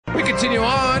Continue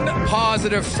on.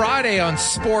 Positive Friday on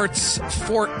Sports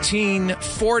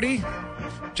 1440.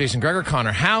 Jason Gregor,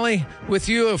 Connor Halley with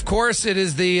you. Of course, it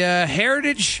is the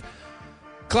Heritage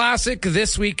Classic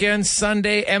this weekend,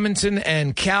 Sunday, Edmonton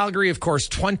and Calgary. Of course,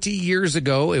 20 years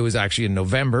ago, it was actually in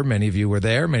November. Many of you were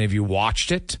there. Many of you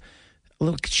watched it. A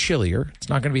little chillier. It's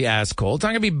not going to be as cold. It's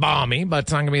not going to be balmy, but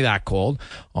it's not going to be that cold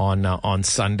on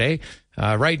Sunday.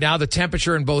 Right now, the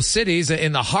temperature in both cities,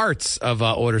 in the hearts of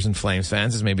Oilers and Flames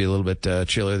fans, is maybe a little bit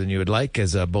chillier than you would like,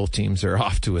 as both teams are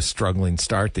off to a struggling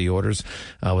start. The Oilers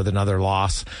with another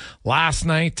loss last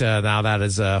night. Now that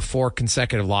is 4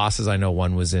 consecutive losses. I know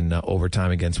one was in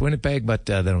overtime against Winnipeg, but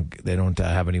they don't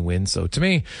have any wins. So to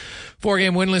me,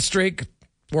 4-game winless streak,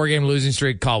 4-game losing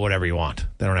streak. Call whatever you want.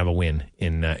 They don't have a win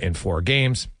in 4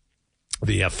 games.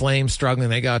 The Flames struggling.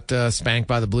 They got spanked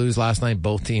by the Blues last night.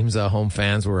 Both teams, home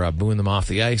fans, were booing them off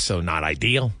the ice, so not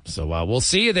ideal. So we'll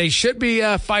see. They should be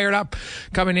fired up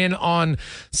coming in on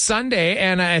Sunday,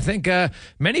 and I think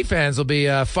many fans will be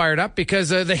fired up because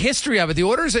the history of it. The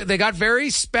Oilers, they got very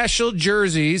special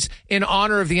jerseys in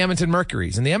honor of the Edmonton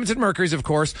Mercuries. And the Edmonton Mercuries, of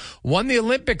course, won the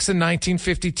Olympics in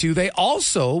 1952. They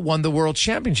also won the World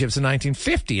Championships in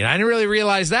 1950. And I didn't really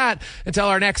realize that until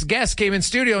our next guest came in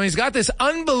studio, and he's got this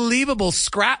unbelievable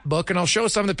scrapbook, and I'll show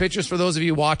some of the pictures for those of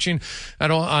you watching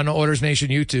on Oilers Nation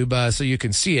YouTube, so you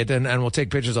can see it, and we'll take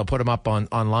pictures. I'll put them up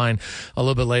online a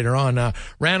little bit later on.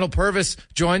 Randall Purvis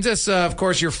joins us. Of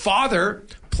course, your father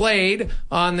played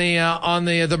on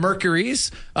the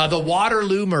Mercuries, the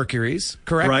Waterloo Mercuries,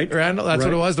 correct? Right, Randall. That's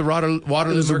right. What it was. The Waterloo.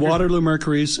 It was the Waterloo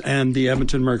Mercuries and the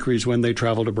Edmonton Mercuries when they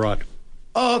traveled abroad.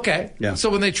 Oh, okay. Yeah. So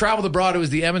when they traveled abroad, it was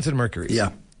the Edmonton Mercuries.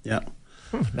 Yeah.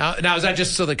 Now is that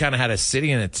just so they kind of had a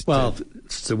city in it? Well,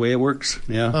 it's the way it works.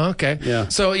 Yeah. Oh, okay. Yeah.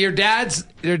 So your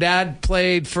dad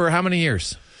played for how many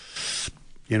years?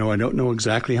 I don't know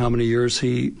exactly how many years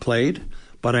he played,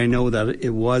 but I know that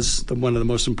it was one of the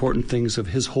most important things of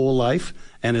his whole life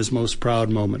and his most proud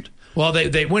moment. Well,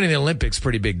 they winning the Olympics,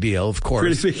 pretty big deal, of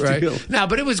course. Pretty big deal. Now,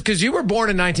 but it was because you were born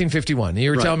in 1951.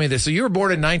 You were telling me this. So you were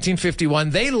born in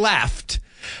 1951. They left.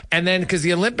 And then, because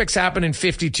the Olympics happened in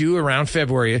 52 around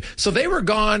February. So they were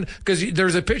gone, because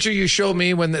there's a picture you showed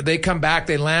me when they come back,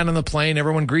 they land on the plane,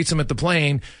 everyone greets them at the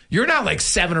plane. You're now like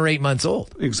 7 or 8 months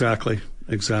old. Exactly.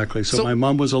 So my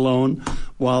mom was alone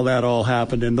while that all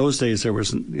happened. In those days, there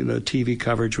was, TV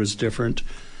coverage was different.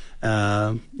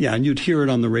 And you'd hear it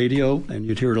on the radio, and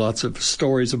you'd hear lots of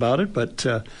stories about it. But,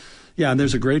 and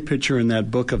there's a great picture in that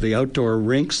book of the outdoor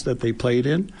rinks that they played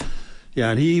in.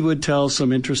 Yeah, and he would tell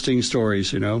some interesting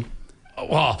stories,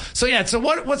 Wow. So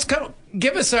what's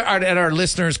give us our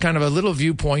listeners kind of a little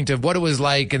viewpoint of what it was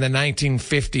like in the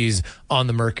 1950s on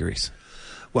the Mercuries.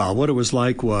 Well, what it was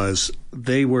like was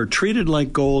they were treated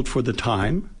like gold for the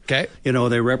time. Okay.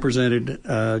 They represented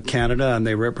Canada, and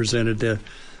they represented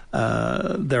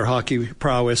their hockey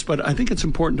prowess. But I think it's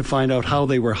important to find out how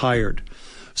they were hired.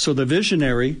 So the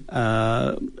visionary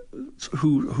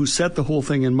who set the whole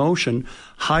thing in motion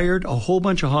hired a whole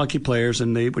bunch of hockey players,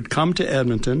 and they would come to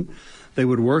Edmonton. They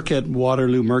would work at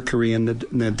Waterloo Mercury in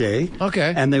the day.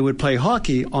 Okay. And they would play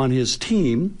hockey on his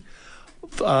team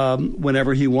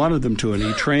whenever he wanted them to. And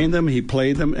he trained them. He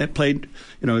played them. He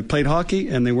played hockey,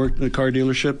 and they worked in the car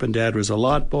dealership. And Dad was a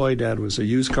lot boy. Dad was a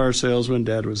used car salesman.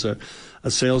 Dad was a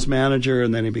sales manager,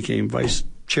 and then he became vice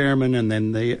chairman, and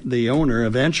then the owner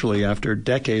eventually, after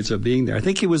decades of being there. I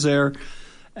think he was there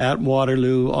at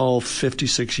Waterloo all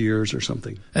 56 years or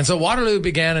something. And so Waterloo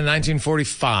began in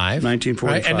 1945. 1945.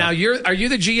 Right? And now are you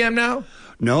the GM now?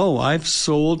 No, I've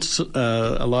sold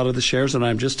a lot of the shares, and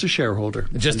I'm just a shareholder.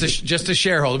 Just a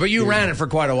shareholder. But you ran it for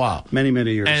quite a while. Many,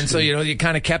 many years. And so, you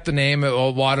kind of kept the name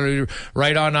of Waterloo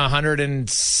right on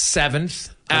 107th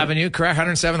Avenue, correct?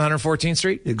 107th, 114th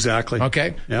Street? Exactly.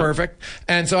 Okay, yeah. Perfect.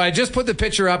 And so I just put the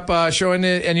picture up showing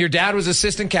it, and your dad was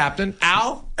assistant captain,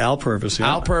 Al? Al Purvis, yeah.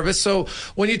 Al Purvis. So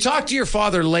when you talked to your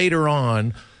father later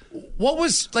on,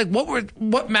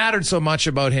 what mattered so much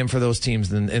about him for those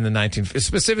teams in the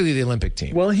specifically the Olympic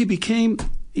team? Well, he became,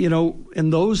 in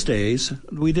those days,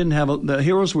 we didn't have the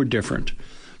heroes were different.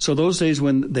 So those days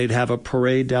when they'd have a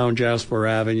parade down Jasper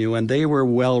Avenue, and they were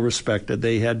well respected,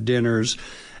 they had dinners,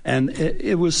 and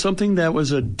it was something that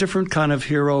was a different kind of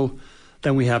hero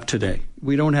than we have today.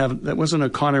 That wasn't a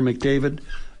Connor McDavid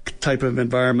type of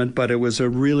environment, but it was a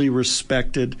really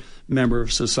respected member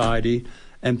of society.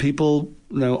 And people,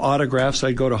 autographs,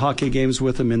 I'd go to hockey games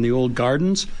with him in the old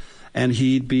gardens, and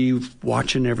he'd be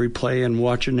watching every play and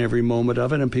watching every moment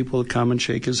of it, and people would come and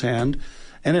shake his hand.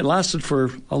 And it lasted for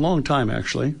a long time,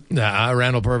 actually.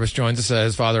 Randall Purvis joins us.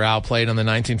 His father, Al, played on the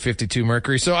 1952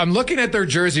 Mercury. So I'm looking at their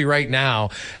jersey right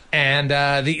now, and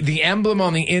the emblem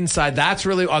on the inside, that's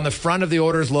really on the front of the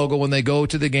Oilers logo when they go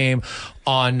to the game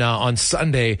on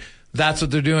Sunday. That's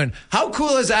what they're doing. How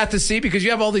cool is that to see? Because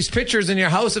you have all these pictures in your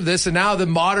house of this, and now the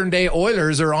modern-day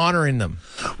Oilers are honoring them.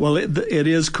 Well, it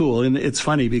is cool, and it's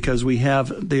funny because we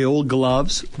have the old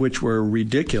gloves, which were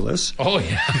ridiculous. Oh,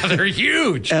 yeah, they're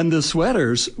huge. And the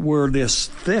sweaters were this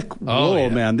thick wool, yeah.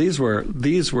 man. These were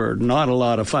not a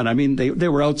lot of fun. I mean, they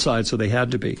were outside, so they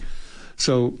had to be.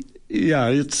 So, yeah,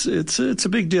 it's a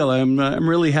big deal. I'm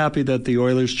really happy that the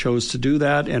Oilers chose to do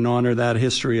that and honor that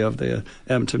history of the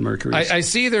Edmonton Mercury. I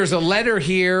see there's a letter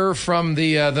here from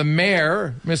the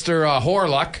mayor, Mr.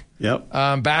 Horluck. Yep.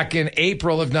 Back in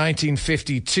April of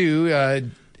 1952.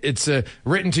 It's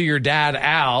written to your dad,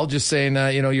 Al, just saying,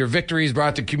 your victories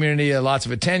brought the community lots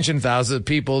of attention. Thousands of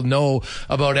people know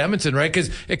about Edmonton, right? Because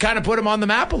it kind of put them on the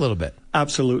map a little bit.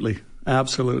 Absolutely.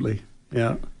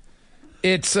 Yeah.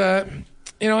 It's,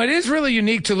 it is really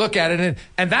unique to look at it.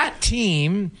 And that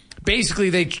team, basically,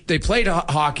 they played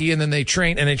hockey and then they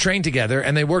trained together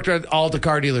and they worked at all the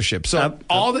car dealerships. So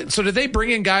so did they bring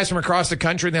in guys from across the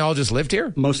country and they all just lived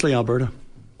here? Mostly Alberta.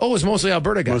 Oh, it was mostly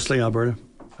Alberta guys. Mostly Alberta.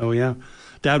 Oh, yeah.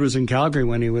 Dad was in Calgary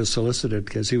when he was solicited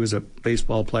because he was a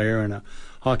baseball player and a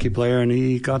hockey player, and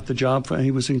he got the job.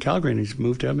 He was in Calgary, and he's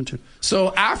moved to Edmonton.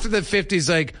 So after the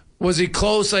 50s, was he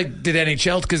close? Did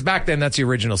NHL? Because back then, that's the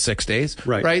original 6 days.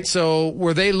 Right. So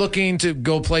were they looking to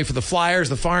go play for the Flyers,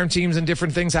 the farm teams, and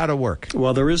different things? How'd it work?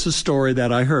 Well, there is a story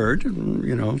that I heard,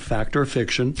 fact or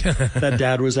fiction, that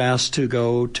Dad was asked to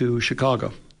go to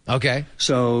Chicago. Okay.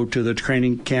 So to the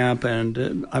training camp,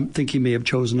 and I think he may have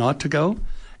chosen not to go.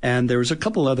 And there was a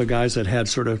couple other guys that had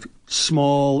sort of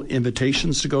small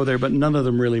invitations to go there, but none of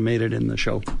them really made it in the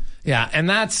show. Yeah, and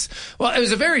it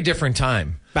was a very different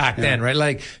time back then,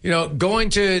 right?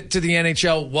 Going to the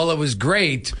NHL, while it was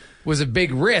great, was a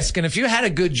big risk. And if you had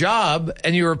a good job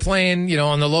and you were playing,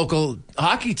 on the local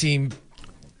hockey team,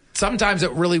 sometimes it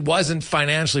really wasn't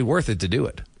financially worth it to do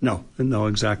it. No,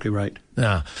 exactly right.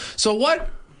 Yeah. So what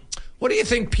do you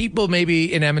think people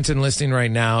maybe in Edmonton listening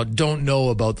right now don't know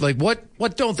about?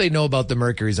 What don't they know about the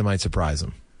Mercuries that might surprise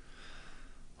them?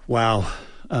 Wow.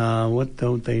 What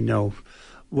don't they know?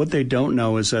 What they don't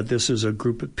know is that this is a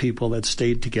group of people that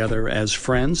stayed together as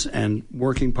friends and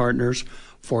working partners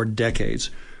for decades.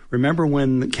 Remember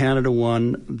when Canada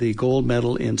won the gold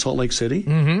medal in Salt Lake City?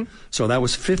 Mm-hmm. So that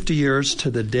was 50 years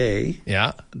to the day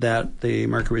that the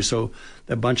Mercury, so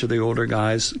a bunch of the older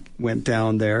guys went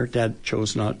down there. Dad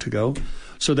chose not to go.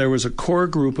 So there was a core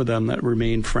group of them that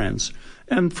remained friends.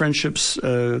 And friendships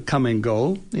come and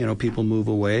go. People move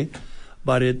away.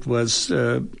 But it was...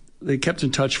 they kept in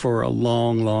touch for a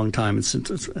long, long time.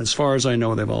 As far as I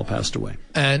know, they've all passed away.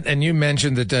 And you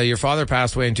mentioned that your father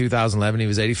passed away in 2011. He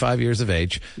was 85 years of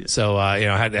age. Yeah. So,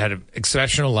 had an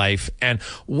exceptional life. And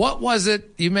what was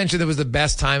it you mentioned that was the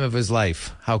best time of his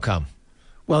life? How come?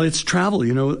 Well, it's travel.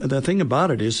 The thing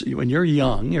about it is when you're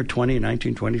young, you're 20,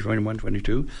 19, 20, 21,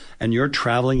 22, and you're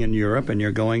traveling in Europe and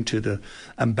you're going to the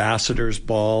ambassador's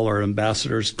ball or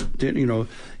ambassador's,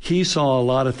 he saw a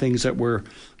lot of things that were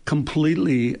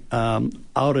completely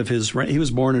out of his range. He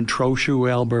was born in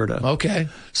Trochu, Alberta. Okay.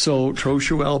 So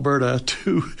Trochu, Alberta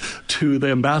to the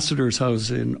ambassador's house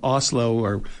in Oslo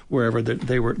or wherever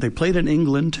they played in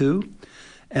England too.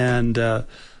 And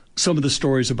some of the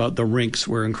stories about the rinks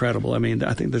were incredible. I mean,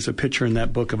 I think there's a picture in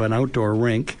that book of an outdoor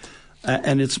rink,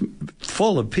 and it's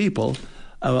full of people,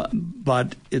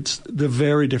 but it's the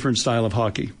very different style of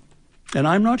hockey. And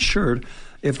I'm not sure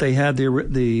if they had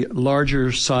the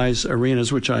larger size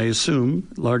arenas, which I assume,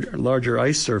 larger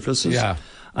ice surfaces. Yeah.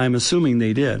 I'm assuming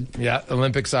they did. Yeah,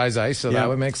 Olympic size ice, so that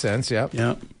would make sense, yeah.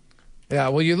 Yeah. Yeah,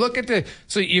 well, you look at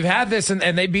so you've had this,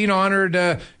 and they've been honored,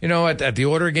 at the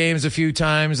Order games a few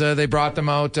times. They brought them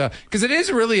out because it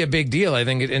is really a big deal, I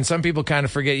think. And some people kind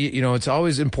of forget, it's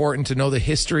always important to know the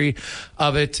history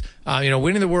of it.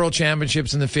 Winning the World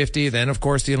Championships in the 50s, then, of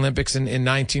course, the Olympics in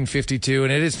 1952.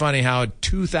 And it is funny how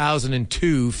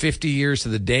 2002, 50 years to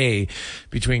the day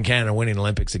between Canada winning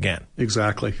Olympics again.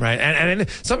 Exactly. Right. And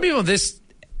some people in this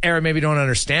era maybe don't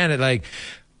understand it. Like,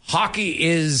 hockey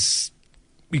is...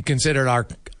 we considered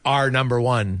our number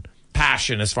one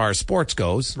passion as far as sports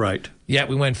goes. Right. Yet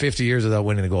we went 50 years without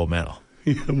winning the gold medal.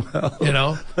 Yeah,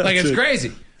 well, it's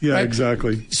crazy. Yeah, right?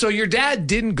 Exactly. So your dad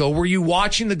didn't go. Were you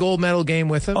watching the gold medal game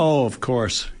with him? Oh, of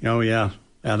course. Oh, yeah.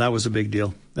 Yeah, that was a big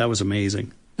deal. That was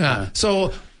amazing.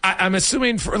 So I'm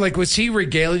assuming was he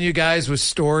regaling you guys with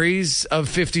stories of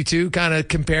 52, kind of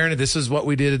comparing it, this is what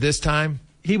we did at this time?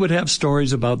 He would have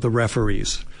stories about the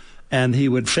referees. and he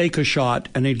would fake a shot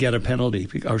and he'd get a penalty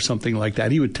or something like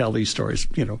that. He would tell these stories.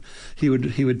 He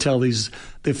would tell these.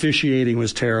 The officiating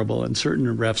was terrible, and certain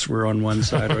refs were on one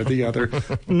side or the other.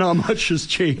 Not much has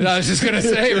changed. I was just going to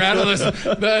say, Randall,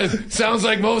 that sounds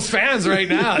like most fans right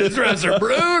now. These refs are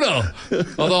brutal.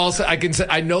 Although also,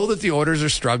 I know that the Oilers are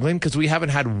struggling because we haven't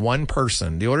had one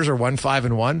person. The Oilers are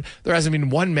 1-5-1. There hasn't been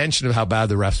one mention of how bad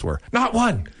the refs were. Not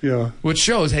one. Yeah. Which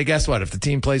shows, hey, guess what? If the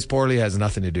team plays poorly, it has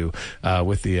nothing to do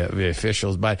with the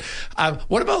officials. But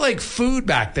what about like food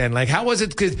back then? Like, how was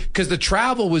it? Because the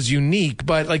travel was unique,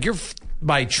 but like you're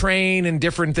by train and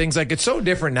different things. Like, it's so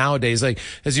different nowadays. Like,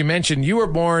 as you mentioned, you were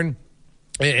born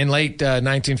in late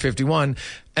 1951,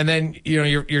 and then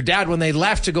your dad, when they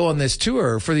left to go on this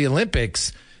tour for the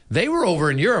Olympics, they were over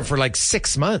in Europe for like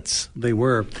 6 months. They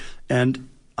were, and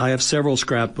I have several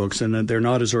scrapbooks, and they're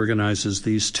not as organized as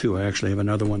these two. I actually have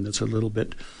another one that's a little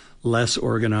bit less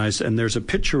organized, and there's a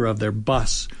picture of their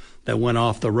bus that went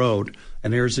off the road,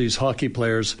 and here's these hockey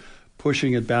players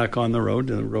pushing it back on the road.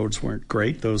 The roads weren't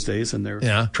great those days, and their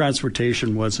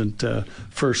transportation wasn't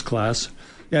first class.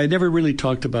 Yeah, I never really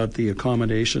talked about the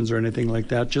accommodations or anything like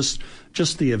that, just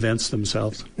the events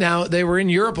themselves. Now, they were in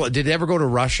Europe. Did they ever go to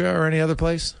Russia or any other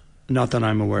place? Not that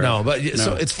I'm aware of. No.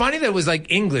 So it's funny that it was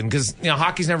like England, because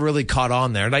hockey's never really caught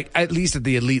on there. Like, at least at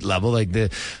the elite level, like the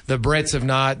Brits have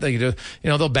not.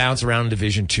 They'll bounce around in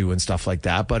Division II and stuff like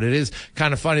that. But it is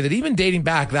kind of funny that even dating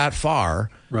back that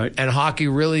far, right? And hockey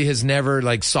really has never,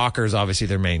 like, soccer is obviously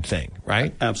their main thing,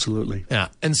 right? Absolutely. Yeah.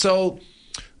 And so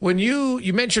when you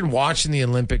mentioned watching the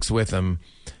Olympics with him,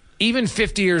 even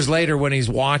 50 years later when he's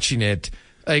watching it.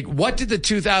 Like, what did the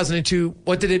 2002,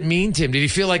 what did it mean to him? Did he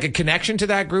feel like a connection to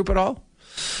that group at all?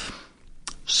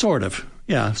 Sort of.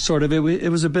 Yeah, sort of. It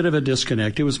was a bit of a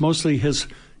disconnect. It was mostly his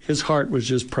heart was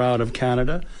just proud of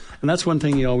Canada. And that's one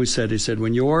thing he always said. He said,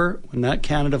 when that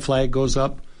Canada flag goes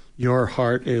up, your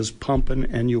heart is pumping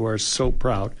and you are so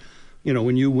proud.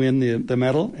 When you win the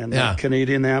medal and the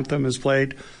Canadian anthem is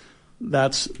played,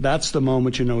 that's the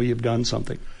moment you've done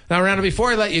something. Now, Randall,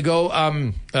 before I let you go,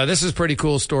 this is a pretty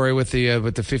cool story with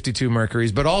the 52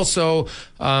 Mercuries, but also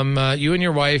you and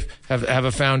your wife have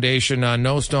a foundation,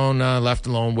 No Stone Left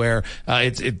Alone, where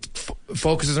it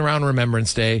focuses around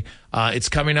Remembrance Day. It's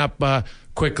coming up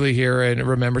quickly here in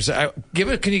Remembrance. Can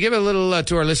you give it a little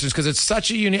to our listeners, because it's such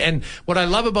a unique. And what I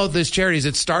love about this charity is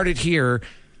it started here,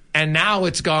 and now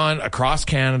it's gone across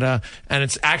Canada, and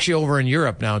it's actually over in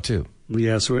Europe now too.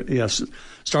 Yes.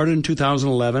 Started in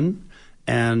 2011.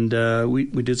 And we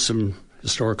did some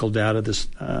historical data this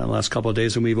last couple of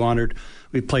days, and we've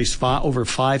placed over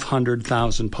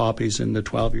 500,000 poppies in the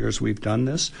 12 years we've done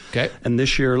this. Okay. And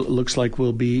this year it looks like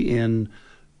we'll be in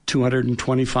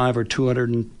 225 or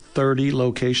 230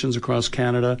 locations across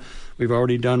Canada. We've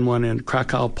already done one in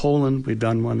Krakow, Poland. We've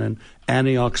done one in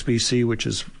Antioch, BC, which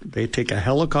is they take a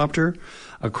helicopter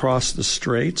across the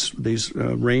straits, these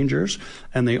rangers,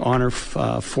 and they honor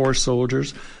 4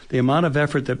 soldiers. The amount of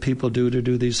effort that people do to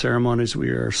do these ceremonies, we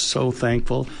are so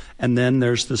thankful. And then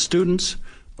there's the students.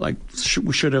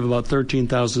 We should have about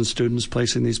 13,000 students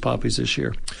placing these poppies this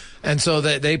year. And so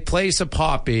they place a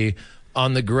poppy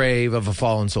on the grave of a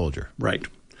fallen soldier. Right.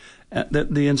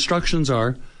 The instructions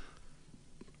are,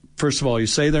 first of all, you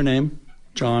say their name,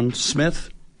 John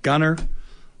Smith, gunner,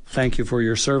 thank you for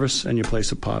your service, and you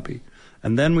place a poppy.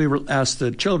 And then we ask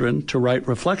the children to write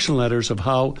reflection letters of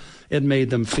how it made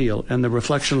them feel. And the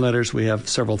reflection letters, we have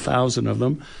several thousand of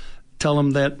them, tell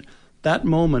them that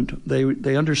moment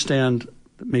they understand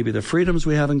maybe the freedoms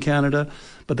we have in Canada,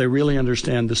 but they really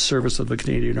understand the service of the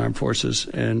Canadian Armed Forces.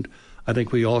 And I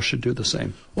think we all should do the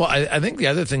same. Well, I think the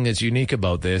other thing that's unique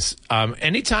about this,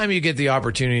 anytime you get the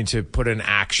opportunity to put an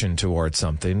action towards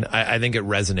something, I think it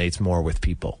resonates more with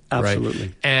people. Absolutely.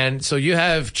 Right? And so you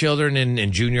have children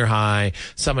in junior high,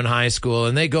 some in high school,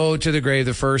 and they go to the grave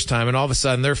the first time, and all of a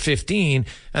sudden they're 15,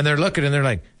 and they're looking, and they're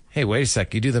like, hey, wait a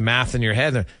sec, you do the math in your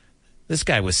head, this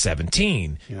guy was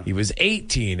 17. Yeah. He was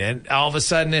 18. And all of a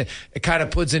sudden it kind of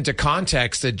puts into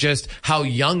context that just how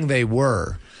young they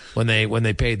were when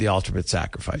they paid the ultimate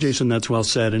sacrifice. Jason, that's well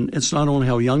said. And it's not only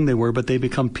how young they were, but they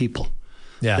become people.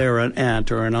 Yeah. They're an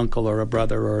aunt or an uncle or a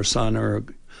brother or a son or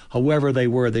however they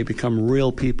were, they become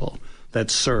real people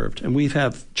that served. And we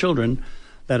have children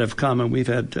that have come, and we've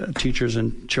had teachers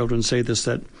and children say this,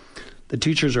 that the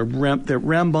teachers are they're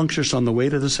rambunctious on the way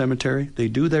to the cemetery. They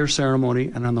do their ceremony,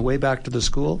 and on the way back to the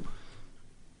school,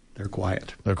 they're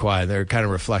quiet. They're quiet. They're kind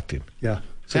of reflecting. Yeah.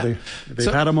 So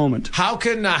they've had a moment. How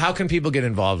can people get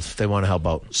involved if they want to help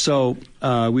out? So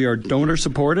we are donor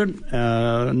supported.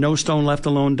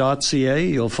 NoStoneLeftAlone.ca.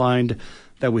 You'll find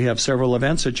that we have several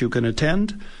events that you can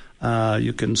attend.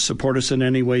 You can support us in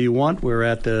any way you want. We're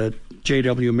at the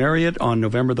JW Marriott on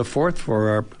November the 4th for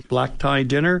our black tie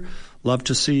dinner. Love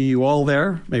to see you all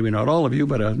there. Maybe not all of you,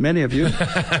 but many of you.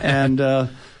 And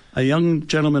a young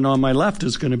gentleman on my left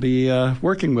is going to be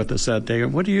working with us that day.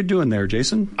 What are you doing there,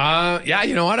 Jason? Yeah,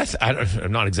 you know what?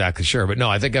 I'm not exactly sure, but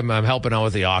no, I think I'm helping out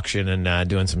with the auction and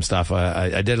doing some stuff.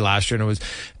 I did last year, and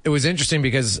it was interesting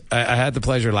because I had the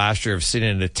pleasure last year of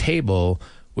sitting at a table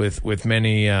with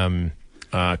many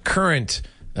current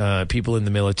people in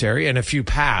the military and a few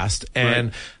past,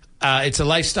 and it's a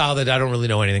lifestyle that I don't really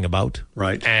know anything about.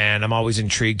 Right. And I'm always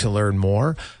intrigued to learn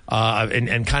more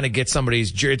and kind of get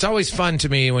somebody's... It's always fun to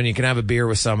me when you can have a beer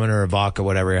with someone or a vodka,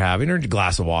 whatever you're having, or a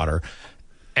glass of water,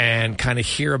 and kind of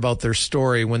hear about their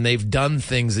story when they've done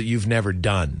things that you've never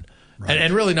done. Right.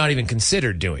 And really not even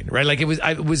considered doing, right? Like it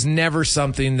was never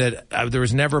something that there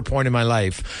was never a point in my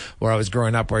life where I was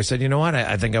growing up where I said, you know what,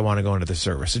 I think I want to go into the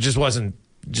service. It just wasn't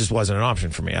an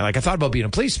option for me. I thought about being a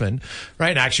policeman,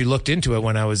 right? And I actually looked into it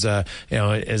when I was, I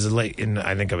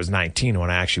think I was 19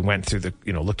 when I actually went through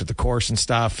looked at the course and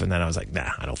stuff. And then I was like, nah,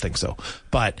 I don't think so.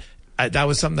 But that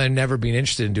was something I'd never been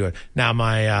interested in doing. Now,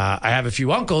 I have a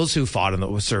few uncles who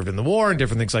served in the war and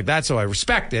different things like that, so I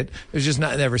respect it. It was just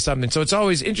never something. So it's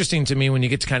always interesting to me when you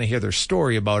get to kind of hear their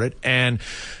story about it. And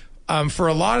for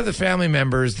a lot of the family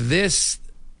members, this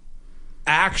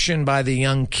action by the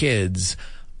young kids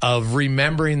of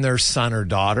remembering their son or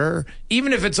daughter,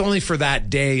 even if it's only for that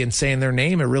day and saying their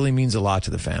name, it really means a lot to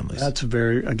the families. That's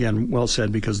very, again, well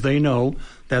said, because they know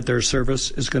that their service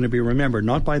is going to be remembered,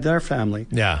 not by their family,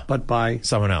 but by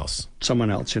someone else.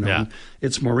 Yeah.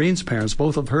 It's Maureen's parents.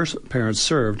 Both of her parents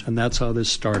served, and that's how this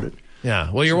started.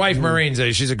 Yeah. Well, your wife, Maureen,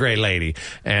 she's a great lady,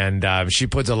 and she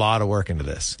puts a lot of work into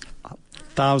this.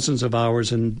 Thousands of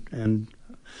hours and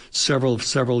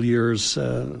several years.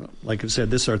 Like I said,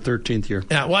 this is our 13th year.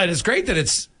 Yeah, well, it's great that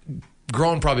it's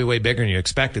grown probably way bigger than you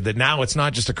expected, that now it's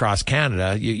not just across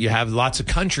Canada. You have lots of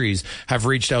countries have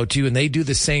reached out to you, and they do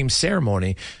the same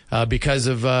ceremony because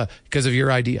of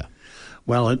your idea.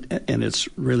 Well, and it's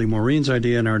really Maureen's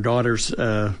idea, and our daughters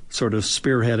sort of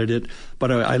spearheaded it.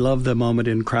 But I love the moment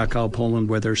in Krakow, Poland,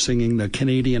 where they're singing the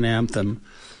Canadian anthem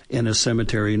in a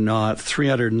cemetery not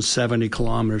 370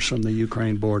 kilometers from the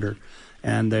Ukraine border.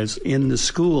 And there's in the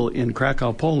school in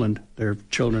Krakow, Poland, there are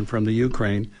children from the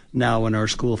Ukraine now in our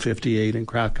school 58 in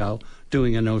Krakow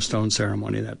doing a no-stone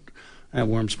ceremony. That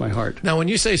warms my heart. Now, when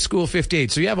you say school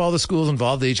 58, so you have all the schools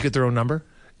involved, they each get their own number?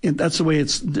 That's the way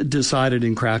it's decided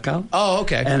in Krakow. Oh,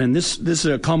 okay. And in this is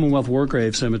a Commonwealth War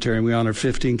Grave Cemetery, and we honor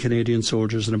 15 Canadian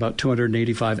soldiers and about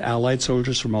 285 Allied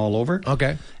soldiers from all over.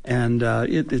 Okay. And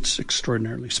it's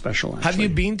extraordinarily special, actually. Have you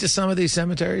been to some of these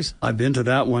cemeteries? I've been to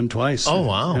that one twice. Oh,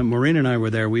 wow. And Maureen and I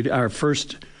were there. Our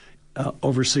first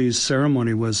overseas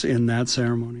ceremony was in that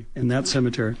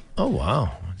cemetery. Oh,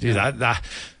 wow. Dude, man,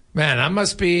 that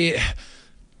must be...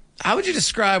 How would you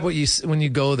describe when you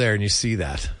go there and you see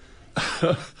that?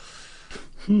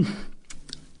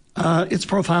 It's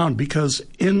profound, because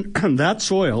in that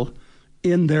soil,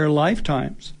 in their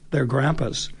lifetimes, their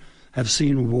grandpas have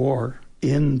seen war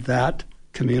in that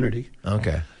community.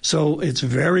 Okay. So it's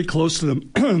very close to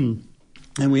them.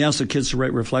 And we asked the kids to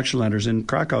write reflection letters. In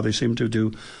Krakow, they seem to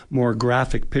do more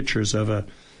graphic pictures of a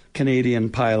Canadian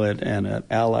pilot and an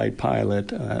Allied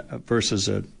pilot versus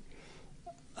a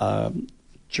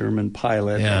German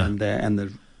pilot, and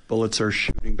the bullets are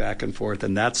shooting back and forth,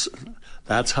 and that's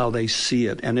how they see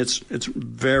it, and it's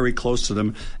very close to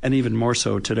them, and even more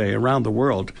so today around the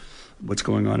world. What's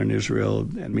going on in Israel?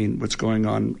 I mean, what's going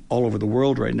on all over the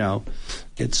world right now?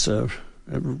 It's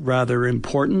rather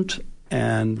important,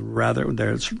 and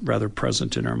it's rather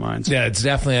present in our minds. Yeah, it's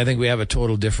definitely. I think we have a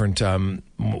total different.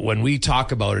 When we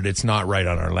talk about it, it's not right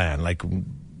on our land. Like,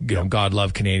 God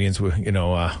love Canadians,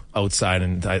 outside,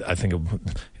 and I think,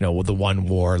 with the one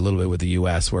war, a little bit with the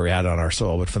U.S. where we had it on our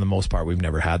soil, but for the most part, we've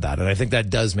never had that. And I think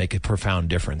that does make a profound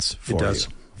difference for you. It does.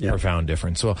 Yeah. Profound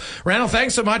difference. Well, Randall,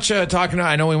 thanks so much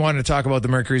I know we wanted to talk about the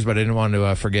Mercuries, but I didn't want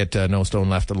to forget No Stone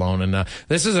Left Alone. And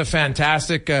this is a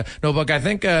fantastic notebook. I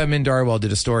think Min Darwell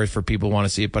did a story for people who want to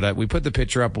see it, but we put the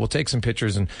picture up. We'll take some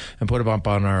pictures and put them up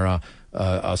on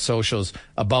our socials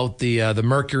about the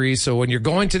Mercuries. So when you're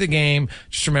going to the game,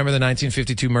 just remember the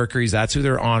 1952 Mercuries. That's who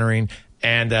they're honoring.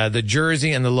 And the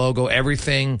jersey and the logo,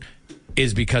 everything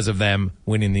is because of them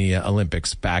winning the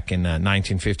Olympics back in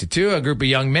 1952. A group of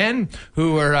young men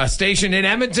who were stationed in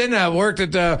Edmonton, worked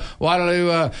at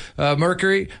Waterloo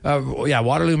Mercury.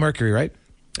 Waterloo Mercury, right?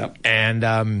 Yep.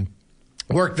 And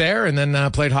worked there and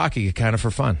then played hockey kind of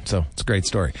for fun. So it's a great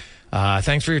story.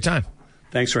 Thanks for your time.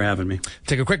 Thanks for having me.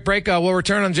 Take a quick break. We'll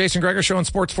return on Jason Gregor Show on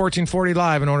Sports 1440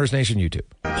 live on Owners Nation YouTube.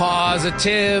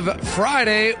 Positive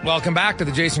Friday. Welcome back to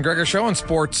the Jason Gregor Show on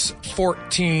Sports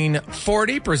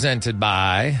 1440, presented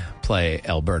by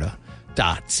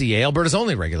PlayAlberta.ca. Alberta's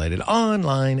only regulated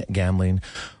online gambling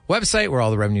website where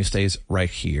all the revenue stays right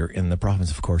here in the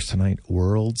province. Of course, tonight,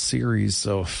 World Series.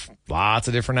 So lots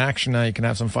of different action you can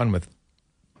have some fun with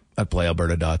at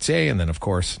PlayAlberta.ca. And then, of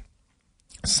course,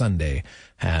 Sunday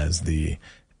has the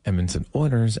Edmonton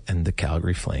Oilers and the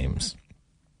Calgary Flames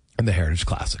and the Heritage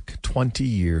Classic, 20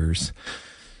 years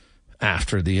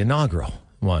after the inaugural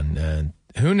one. And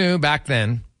who knew back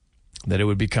then that it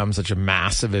would become such a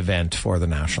massive event for the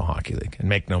National Hockey League? And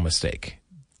make no mistake,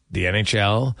 the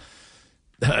NHL,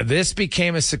 this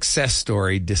became a success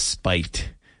story despite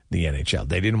the NHL.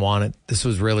 They didn't want it. This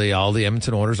was really all the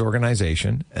Edmonton Oilers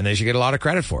organization, and they should get a lot of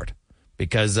credit for it.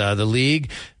 Because the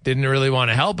league didn't really want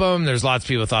to help them. There's lots of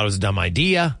people who thought it was a dumb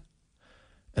idea.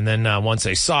 And then once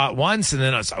they saw it once, and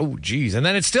then I was, oh, geez. And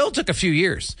then it still took a few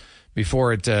years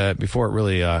before it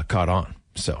really caught on.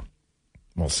 So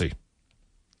we'll see.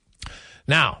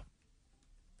 Now,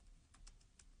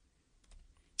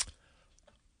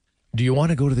 do you want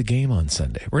to go to the game on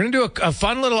Sunday? We're going to do a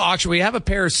fun little auction. We have a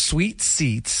pair of sweet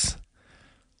seats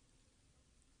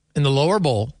in the lower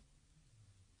bowl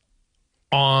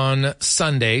on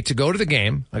Sunday to go to the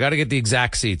game. I got to get the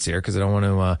exact seats here because I don't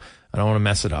want to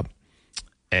mess it up.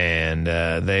 And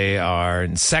they are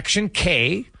in Section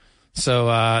K, so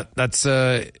that's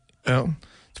it's a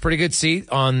pretty good seat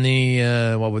on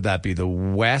the what would that be? The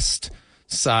west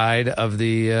side of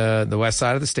the west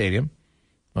side of the stadium.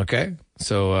 Okay,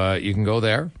 so you can go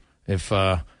there if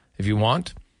you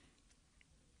want.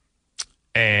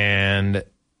 And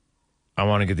I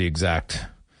want to get the exact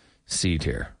seat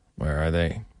here. Where are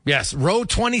they? Yes, row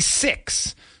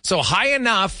 26. So high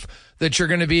enough that you're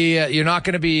going to be, you're not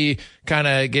going to be kind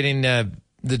of getting the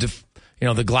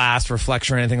glass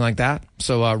reflection or anything like that.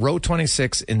 So row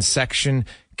 26 in Section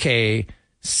K,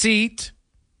 seat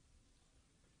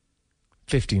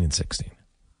 15 and 16.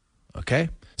 Okay.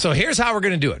 So here's how we're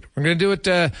going to do it. We're going to do it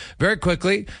very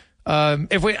quickly.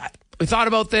 If we thought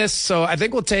about this, so I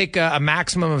think we'll take a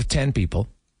maximum of 10 people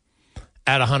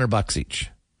at $100 each.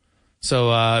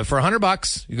 So for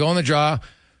 $100, you go in the draw.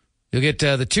 You'll get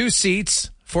the 2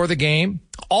 seats for the game.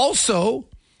 Also,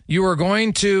 you are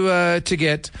going to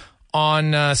get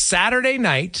on Saturday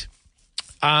night.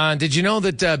 Did you know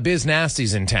that Biz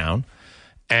Nasty's in town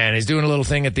and he's doing a little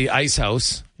thing at the Ice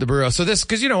House, the brew house? So this,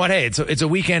 because you know what? Hey, it's a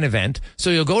weekend event. So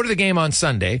you'll go to the game on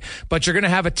Sunday, but you're going to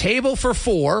have a table for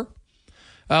 4.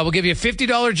 We'll give you a $50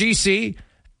 GC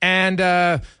and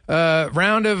a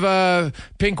round of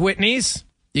Pink Whitneys.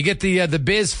 You get the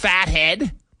Biz Fathead,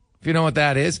 if you know what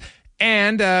that is.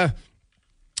 And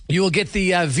you will get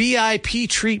the VIP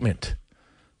treatment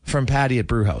from Patty at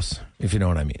Brewhouse, if you know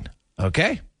what I mean.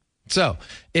 Okay? So,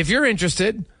 if you're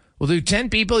interested, we'll do 10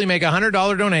 people. You make a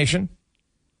 $100 donation,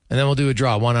 and then we'll do a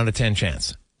draw, 1 out of 10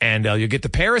 chance. And you'll get the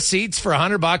pair of seats for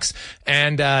 $100,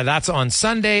 and that's on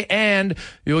Sunday. And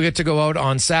you'll get to go out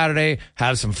on Saturday,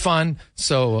 have some fun.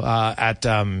 So, at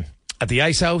the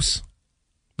Ice House.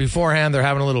 Beforehand, they're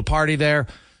having a little party there,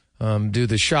 do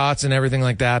the shots and everything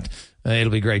like that.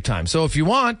 It'll be a great time. So if you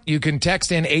want, you can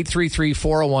text in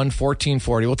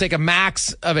 833-401-1440. We'll take a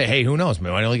max of it. Hey, who knows?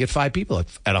 We might only get 5 people at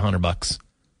 $100.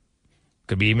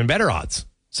 Could be even better odds.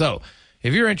 So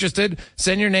if you're interested,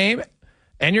 send your name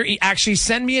and actually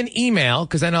send me an email,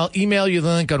 because then I'll email you the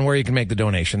link on where you can make the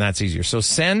donation. That's easier. So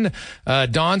send,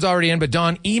 Dawn's already in, but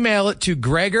Dawn, email it to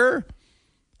Gregor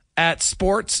at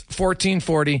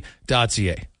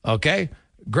sports1440.ca. Okay?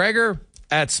 Gregor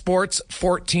at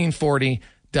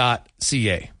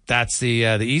sports1440.ca. That's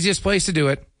the easiest place to do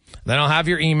it. Then I'll have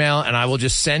your email, and I will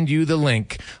just send you the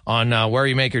link on where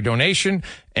you make your donation.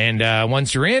 And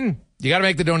once you're in, you got to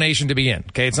make the donation to be in.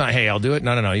 Okay? It's not, hey, I'll do it.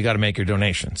 No. You got to make your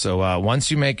donation. So once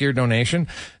you make your donation,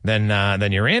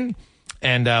 then you're in,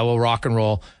 and we'll rock and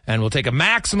roll. And we'll take a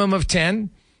maximum of 10.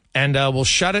 And we'll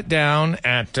shut it down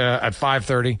at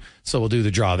 5:30, so we'll do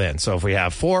the draw then. So if we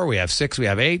have 4, we have 6, we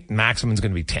have 8, maximum is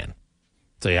going to be 10.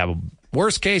 So you have a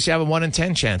worst case, you have a 1 in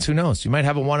 10 chance. Who knows? You might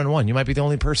have a 1 in 1. You might be the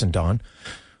only person, Dawn,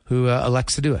 who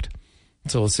elects to do it.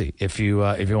 So we'll see. If you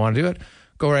want to do it,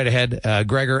 go right ahead.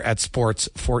 Gregor at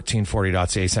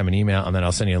sports1440.ca. Send me an email, and then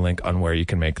I'll send you a link on where you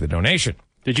can make the donation.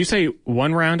 Did you say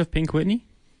 1 round of Pink Whitney?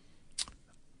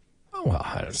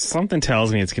 Well, something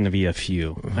tells me it's going to be a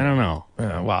few. I don't know.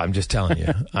 Well, I'm just telling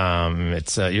you.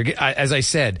 It's as I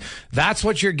said, that's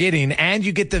what you're getting, and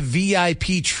you get the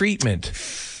VIP treatment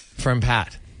from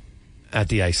Pat at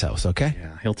the Ice House, okay?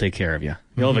 Yeah, he'll take care of you.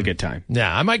 You'll have a good time.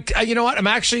 Yeah, I might. You know what? I'm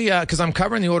actually because I'm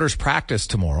covering the Oilers practice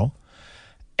tomorrow,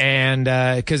 and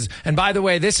by the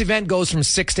way, this event goes from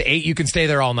 6 to 8. You can stay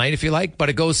there all night if you like, but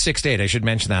it goes 6 to 8. I should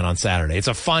mention that on Saturday. It's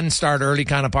a fun start early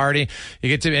kind of party. You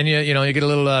get to you get a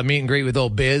little meet and greet with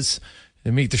old Biz,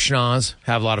 and meet the schnoz,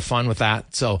 have a lot of fun with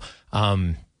that. So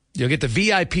you'll get the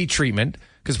VIP treatment.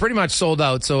 Because pretty much sold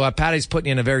out. So Patty's putting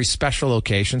you in a very special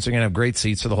location. So you're going to have great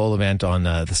seats for the whole event on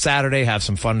the Saturday. Have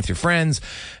some fun with your friends.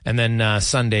 And then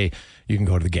Sunday, you can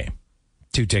go to the game.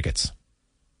 2 tickets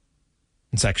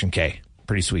in Section K.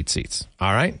 Pretty sweet seats.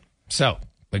 All right. So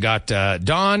we got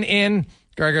Don in.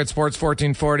 Gregor at Sports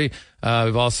 1440.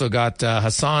 We've also got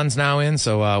Hassan's now in.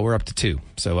 So we're up to 2.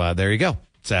 So there you go.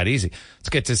 It's that easy. Let's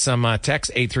get to some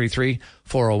text,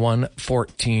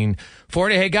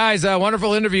 833-401-1440. Hey, guys,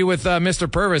 wonderful interview with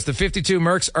Mr. Purvis. The 52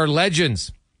 Mercs are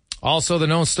legends. Also, the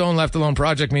No Stone Left Alone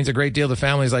project means a great deal to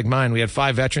families like mine. We had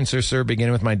 5 veterans here, sir,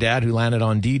 beginning with my dad, who landed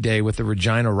on D-Day with the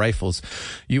Regina Rifles.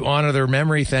 You honor their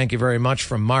memory. Thank you very much,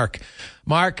 from Mark.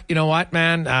 Mark, you know what,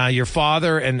 man? Your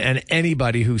father and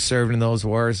anybody who served in those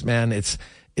wars, man, it's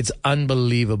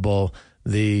unbelievable.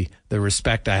 The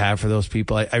respect I have for those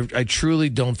people. I truly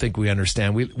don't think we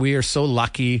understand. We are so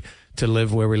lucky to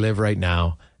live where we live right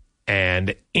now.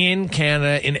 And in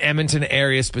Canada, in Edmonton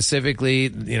area specifically,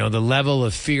 the level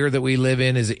of fear that we live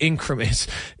in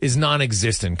is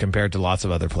non-existent compared to lots of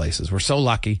other places. We're so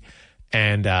lucky.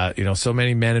 And, so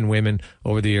many men and women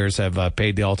over the years have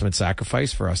paid the ultimate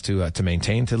sacrifice for us to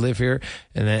maintain, to live here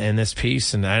in this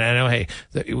peace. And I know, hey,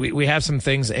 we have some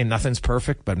things, and nothing's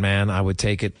perfect, but man, I would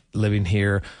take it living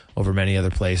here over many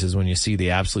other places when you see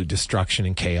the absolute destruction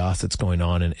and chaos that's going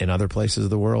on in other places of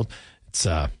the world. It's,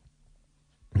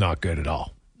 not good at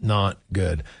all. Not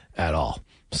good at all.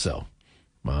 So,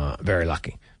 very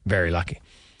lucky. Very lucky.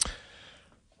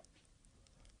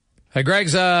 Hey,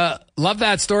 Greg's, love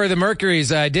that story of the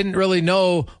Mercuries. I didn't really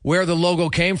know where the logo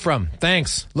came from.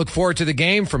 Thanks. Look forward to the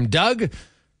game, from Doug.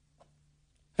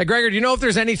 Hey, Gregor, do you know if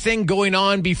there's anything going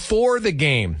on before the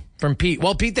game? From Pete.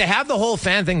 Well, Pete, they have the whole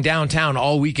fan thing downtown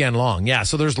all weekend long. Yeah,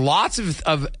 so there's lots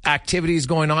of activities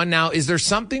going on. Now, is there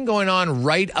something going on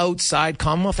right outside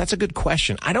Commonwealth? That's a good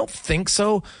question. I don't think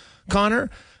so,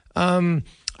 Connor. I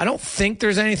don't think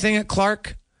there's anything at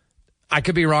Clark. I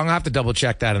could be wrong. I'll have to double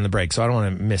check that in the break, so I don't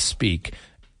want to misspeak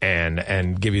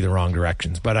and give you the wrong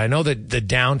directions. But I know that the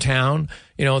downtown,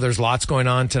 there's lots going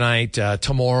on tonight,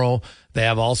 tomorrow. They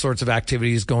have all sorts of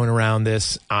activities going around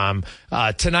this.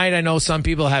 Tonight, I know some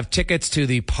people have tickets to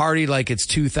the party like it's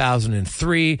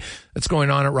 2003. That's going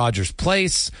on at Rogers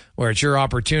Place, where it's your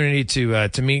opportunity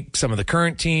to meet some of the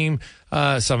current team,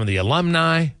 some of the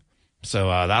alumni. So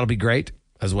that'll be great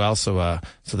as well. So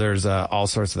there's all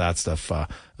sorts of that stuff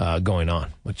going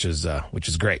on, which is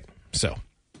great. So,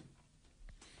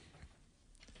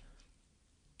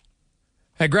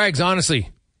 hey, Greg's, honestly,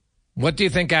 what do you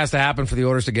think has to happen for the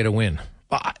Oilers to get a win?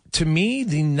 To me,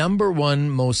 the number one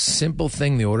most simple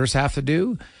thing the Oilers have to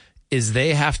do is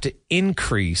they have to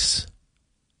increase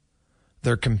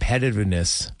their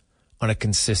competitiveness on a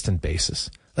consistent basis.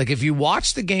 Like, if you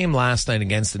watched the game last night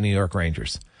against the New York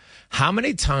Rangers, how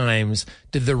many times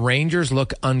did the Rangers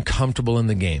look uncomfortable in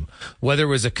the game? Whether it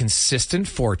was a consistent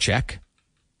forecheck,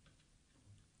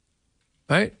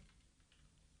 right?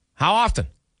 How often?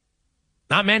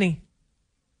 Not many.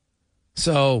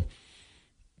 So,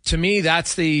 to me,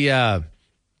 that's the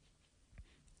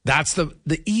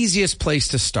easiest place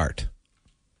to start.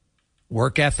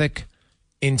 Work ethic,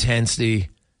 intensity,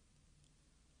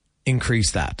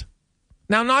 increase that.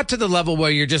 Now, not to the level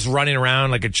where you're just running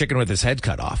around like a chicken with his head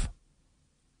cut off.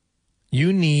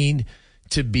 You need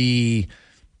to be,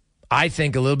 I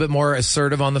think, a little bit more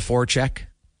assertive on the forecheck.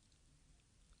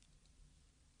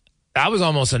 That was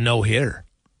almost a no-hitter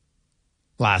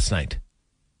last night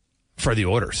for the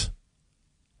Oilers.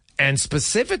 And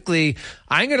specifically,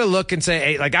 I'm going to look and say,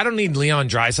 hey, I don't need Leon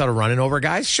Draisaitl running over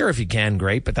guys. Sure, if you can,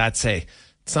 great, but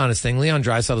it's not his thing. Leon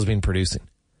Draisaitl's been producing.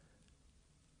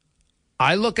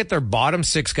 I look at their bottom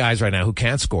 6 guys right now who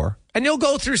can't score, and you'll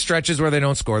go through stretches where they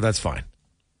don't score. That's fine.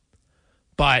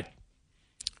 But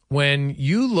when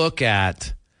you look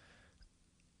at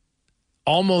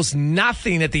almost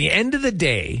nothing at the end of the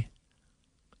day,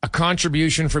 a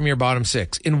contribution from your bottom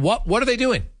 6, in what are they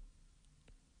doing?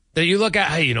 That you look at,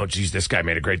 hey, geez, this guy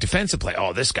made a great defensive play.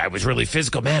 Oh, this guy was really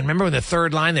physical. Man, remember when the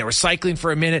third line, they were cycling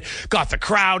for a minute, got the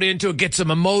crowd into it, get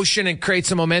some emotion and create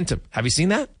some momentum. Have you seen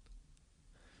that?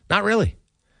 Not really.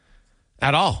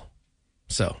 At all.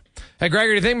 So, hey,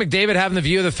 Gregor, do you think McDavid having the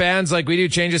view of the fans like we do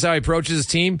changes how he approaches his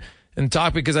team? and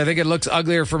talk because I think it looks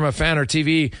uglier from a fan or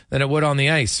TV than it would on the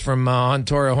ice from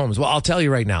Ontario Homes. Well, I'll tell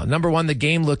you right now. Number one, the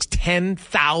game looks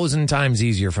 10,000 times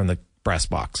easier from the press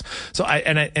box. So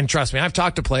and trust me, I've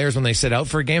talked to players when they sit out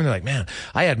for a game. They're like, man,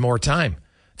 I had more time.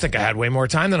 I think I had way more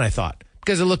time than I thought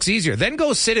because it looks easier. Then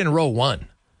go sit in row one.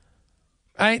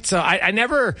 Right? So I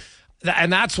never,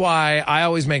 and that's why I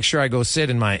always make sure I go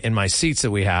sit in my seats that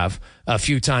we have a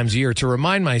few times a year to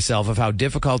remind myself of how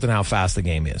difficult and how fast the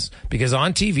game is. Because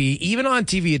on TV, even on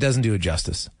TV, it doesn't do it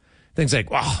justice. Things like,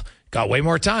 well, got way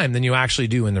more time than you actually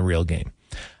do in the real game.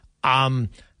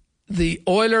 The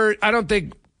Oilers, I don't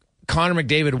think Connor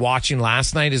McDavid watching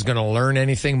last night is going to learn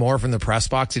anything more from the press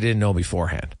box he didn't know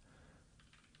beforehand.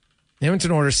 The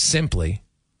Edmonton Oilers simply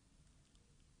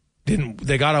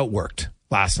they got outworked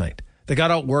last night. They got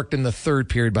outworked in the third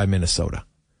period by Minnesota.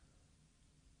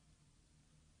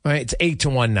 Right? It's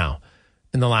 8-1 now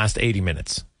in the last 80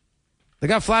 minutes. They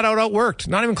got flat out outworked.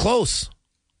 Not even close.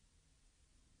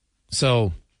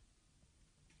 So,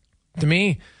 to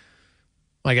me,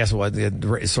 I guess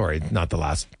sorry, not the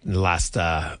last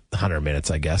 100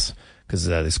 minutes, I guess, because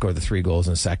they scored the 3 goals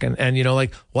in a second. And,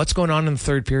 what's going on in the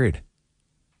third period?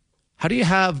 How do you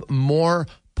have more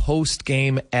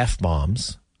post-game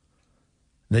F-bombs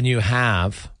than you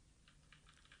have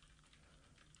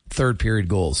third period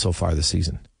goals so far this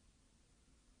season?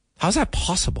 How's that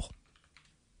possible?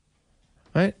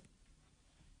 Right?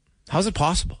 How's it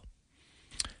possible?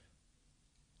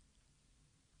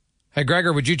 Hey,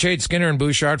 Gregor, would you trade Skinner and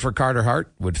Bouchard for Carter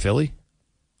Hart? Would Philly?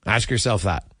 Ask yourself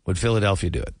that. Would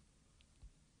Philadelphia do it?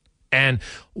 And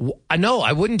no,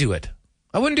 I wouldn't do it.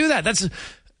 I wouldn't do that. That's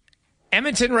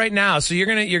Edmonton right now. So you're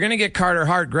gonna get Carter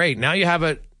Hart. Great. Now you have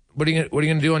it. What are you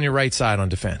gonna do on your right side on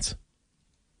defense?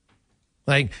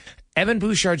 Like Evan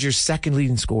Bouchard's your second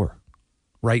leading scorer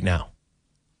right now.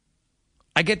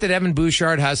 I get that Evan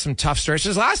Bouchard has some tough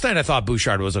stretches. Last night I thought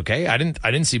Bouchard was okay. I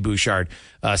didn't see Bouchard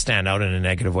stand out in a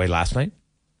negative way last night.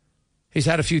 He's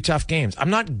had a few tough games. I'm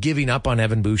not giving up on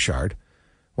Evan Bouchard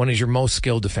when he's your most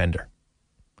skilled defender.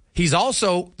 He's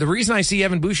also, the reason I see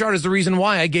Evan Bouchard is the reason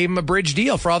why I gave him a bridge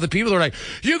deal for all the people who are like,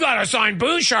 you got to sign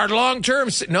Bouchard long term.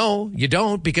 No, you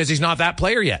don't, because he's not that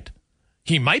player yet.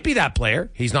 He might be that player.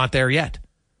 He's not there yet.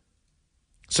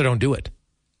 So don't do it.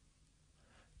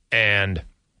 And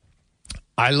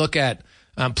I look at,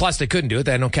 plus they couldn't do it.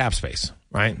 They had no cap space,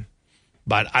 right?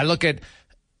 But I look at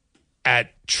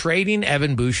trading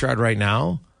Evan Bouchard right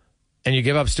now, and you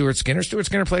give up Stuart Skinner. Stuart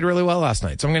Skinner played really well last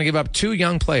night. So I'm going to give up 2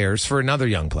 young players for another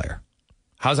young player.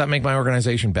 How does that make my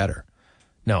organization better?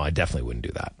 No, I definitely wouldn't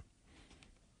do that.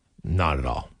 Not at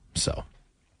all. So.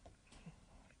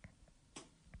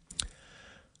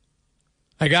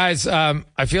 Hey, guys, I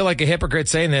feel like a hypocrite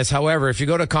saying this. However, if you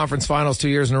go to conference finals 2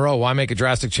 years in a row, why make a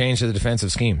drastic change to the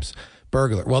defensive schemes?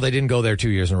 Burglar. Well, they didn't go there 2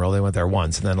 years in a row. They went there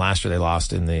once. And then last year they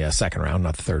lost in the second round,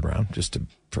 not the third round, just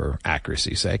for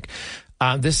accuracy's sake.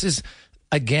 This is,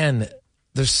 again,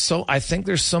 I think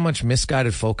there's so much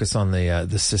misguided focus on the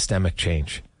systemic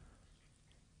change.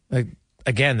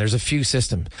 Again, there's a few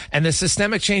systems. And the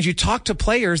systemic change, you talk to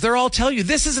players, they'll all tell you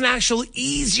this is an actual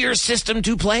easier system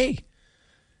to play.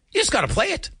 You just got to play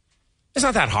it. It's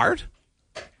not that hard.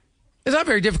 It's not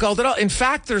very difficult at all. In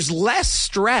fact, there's less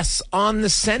stress on the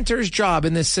center's job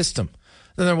in this system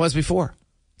than there was before.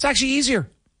 It's actually easier.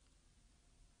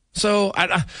 So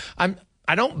I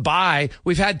don't buy.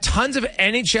 We've had tons of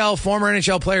former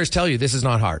NHL players tell you this is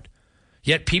not hard.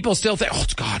 Yet people still think,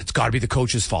 it's got to be the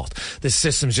coach's fault. This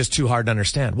system's just too hard to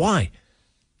understand. Why?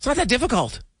 It's not that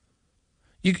difficult.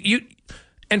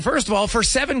 And first of all, for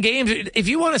 7 games, if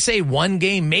you want to say 1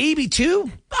 game, maybe 2,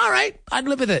 all right, I'd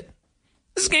live with it.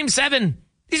 This is game 7.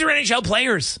 These are NHL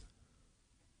players.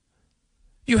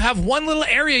 You have one little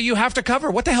area you have to cover.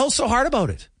 What the hell's so hard about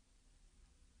it?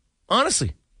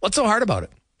 Honestly, what's so hard about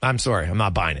it? I'm sorry, I'm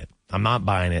not buying it. I'm not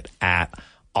buying it at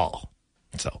all.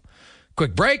 So,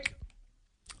 quick break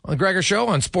on the Gregor Show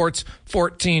on Sports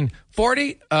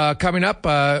 1440. Coming up,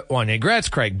 Wanye Gretz,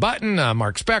 Craig Button,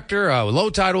 Mark Spector, Low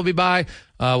Tide will be by.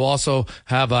 We'll also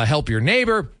have Help Your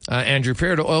Neighbor, Andrew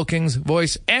Peardo, Oil Kings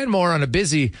voice, and more on a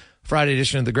busy Friday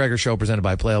edition of the Gregor Show presented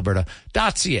by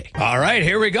PlayAlberta.ca. All right,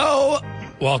 here we go.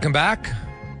 Welcome back.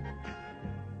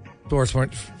 Sports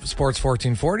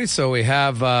 1440. So we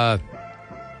have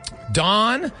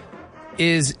Don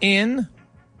is in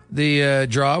the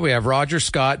draw. We have Roger,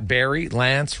 Scott, Barry,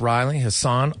 Lance, Riley,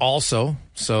 Hassan also.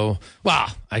 So,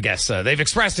 I guess they've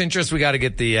expressed interest. We got to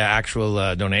get the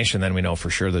actual donation. Then we know for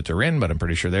sure that they're in, but I'm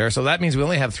pretty sure they are. So that means we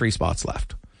only have 3 spots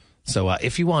left. So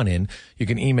if you want in, you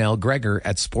can email Gregor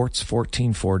at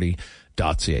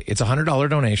sports1440.ca. It's a $100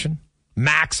 donation,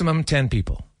 maximum 10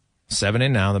 people. 7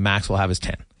 in now. The max we'll have is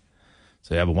 10.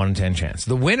 So you have a 1 in 10 chance.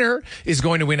 The winner is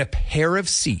going to win a pair of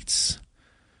seats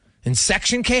in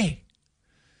Section K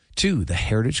to the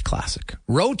Heritage Classic.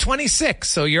 Row 26.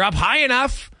 So you're up high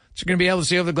enough that you're going to be able to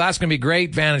see over the glass. It's going to be a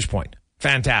great vantage point.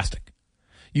 Fantastic.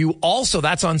 You also,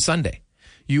 that's on Sunday.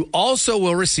 You also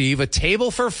will receive a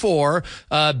table for 4.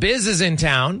 Biz is in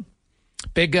town.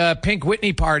 Big Pink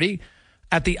Whitney party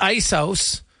at the Ice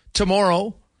House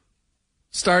tomorrow.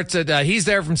 Starts at, he's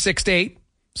there from 6 to 8.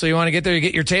 So you want to get there, you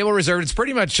get your table reserved. It's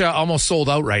pretty much almost sold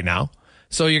out right now.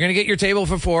 So you're going to get your table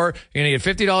for 4. You're going to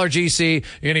get $50 GC. You're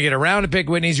going to get a round of Pink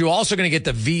Whitney's. You're also going to get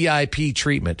the VIP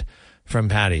treatment from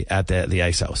Patty at the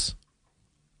Ice House.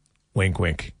 Wink,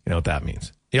 wink. You know what that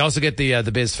means. You also get the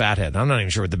Biz Fathead. I'm not even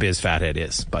sure what the Biz Fathead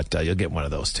is, but you'll get one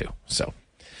of those too. So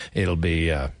it'll be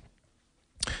a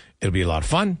lot of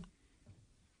fun.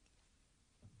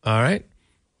 All right.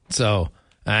 So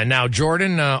now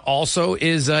Jordan also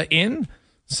is in.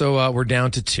 So we're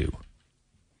down to 2.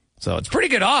 So it's pretty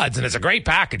good odds, and it's a great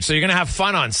package. So you're going to have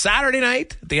fun on Saturday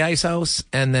night at the Ice House,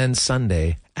 and then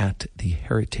Sunday at the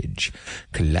Heritage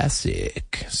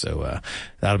Classic. So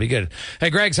that'll be good. Hey,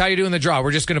 Greg's, how you doing the draw?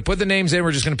 We're just going to put the names in.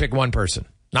 We're just going to pick one person.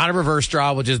 Not a reverse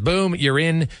draw. We'll just, boom, you're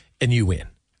in, and you win.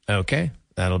 Okay?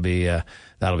 That'll be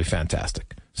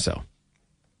fantastic. So.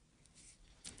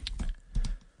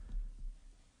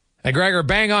 Hey, Gregor,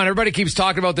 bang on. Everybody keeps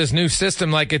talking about this new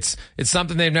system like it's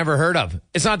something they've never heard of.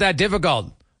 It's not that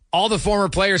difficult. All the former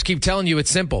players keep telling you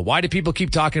it's simple. Why do people keep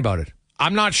talking about it?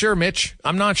 I'm not sure, Mitch.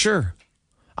 I'm not sure.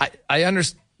 I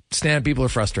understand people are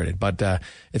frustrated, but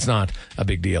it's not a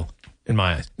big deal in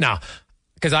my eyes. Now,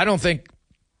 because I don't think...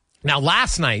 Now,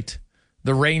 last night,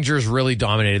 the Rangers really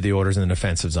dominated the Oilers in the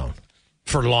defensive zone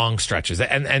for long stretches.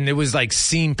 And it was like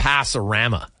seam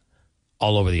pass-a-rama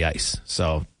all over the ice.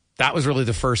 So that was really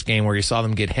the first game where you saw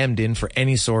them get hemmed in for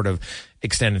any sort of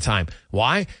extended time.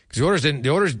 Why? Because the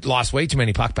Oilers lost way too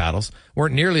many puck battles,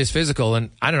 weren't nearly as physical, and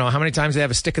I don't know how many times they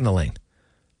have a stick in the lane.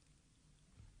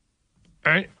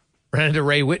 All right. Ran into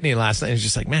Ray Whitney last night. It was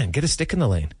just like, man, get a stick in the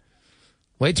lane.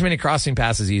 Way too many crossing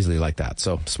passes easily like that.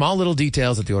 So small little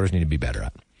details that the Oilers need to be better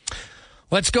at.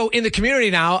 Let's go in the community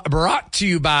now, brought to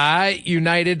you by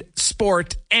United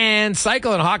Sport and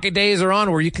Cycle. And hockey days are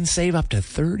on where you can save up to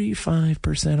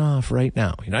 35% off right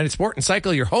now. United Sport and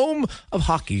Cycle, your home of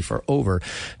hockey for over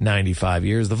 95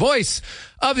 years. The voice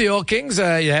of the Oil Kings,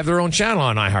 you have their own channel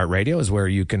on iHeartRadio is where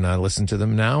you can listen to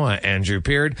them now. Andrew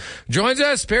Peard joins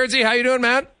us. Peardsy, how you doing,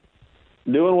 man?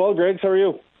 Doing well, Greg. How are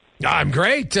you? I'm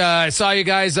great. I saw you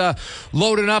guys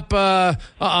loading up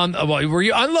were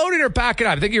you unloading or packing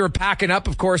up? I think you were packing up.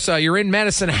 Of course, you're in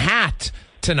Medicine Hat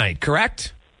tonight,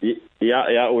 correct?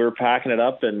 Yeah. We were packing it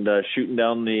up and shooting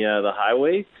down the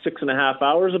highway, 6.5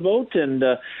 hours about, and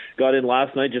got in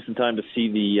last night just in time to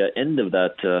see the end of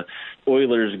that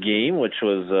Oilers game, which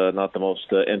was not the most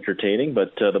entertaining.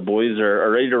 But the boys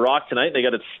are ready to rock tonight. They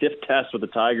got a stiff test with the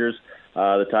Tigers.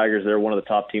 The Tigers, they're one of the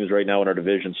top teams right now in our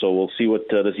division, so we'll see what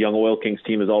this young Oil Kings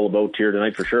team is all about here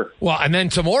tonight for sure. Well, and then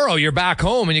tomorrow you're back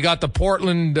home, and you got the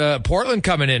Portland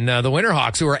coming in, the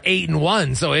Winterhawks, who are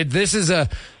 8-1. So this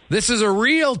is a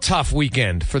real tough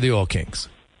weekend for the Oil Kings.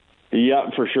 Yeah,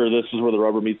 for sure. This is where the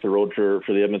rubber meets the road for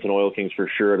the Edmonton Oil Kings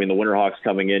for sure. I mean, the Winterhawks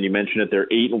coming in, you mentioned it, they're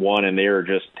 8-1, and they are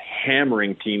just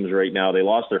hammering teams right now. They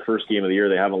lost their first game of the year.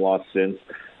 They haven't lost since.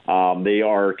 They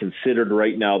are considered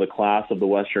right now the class of the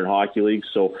Western Hockey League.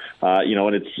 So,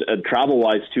 and it's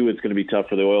travel-wise, too, it's going to be tough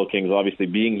for the Oil Kings, obviously,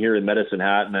 being here in Medicine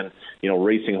Hat and then,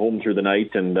 racing home through the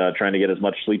night and trying to get as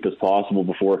much sleep as possible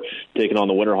before taking on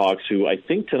the Winterhawks, who I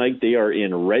think tonight they are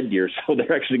in Red Deer, so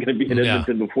they're actually going to be in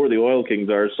Edmonton before the Oil Kings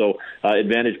are. So,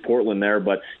 advantage Portland there.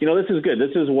 But, this is good.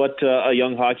 This is what a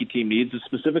young hockey team needs,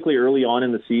 specifically early on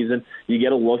in the season. You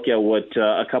get a look at what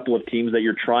a couple of teams that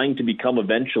you're trying to become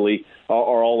eventually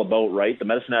are all about, right? The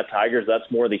Medicine Hat Tigers, that's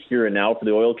more the here and now for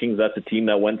the Oil Kings. That's a team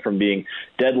that went from being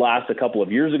dead last a couple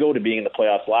of years ago to being in the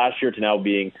playoffs last year to now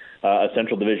being a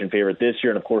Central Division favorite this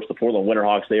year. And, of course, the Portland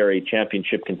Winterhawks, they are a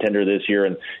championship contender this year.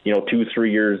 And,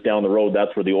 2-3 years down the road,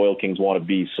 that's where the Oil Kings want to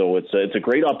be. So it's a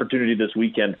great opportunity this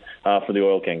weekend for the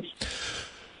Oil Kings.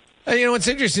 It's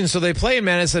interesting. So they play in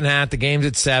Medicine Hat. The game's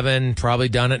at 7, probably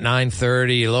done at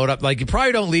 9:30. You load up. You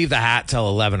probably don't leave the hat till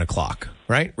 11 o'clock,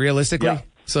 right? Realistically? Yeah.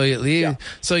 So you leave.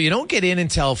 So you don't get in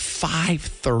until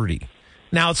 5:30.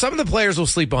 Now, some of the players will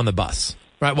sleep on the bus,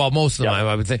 right? Well, most of them,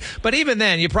 I would think. But even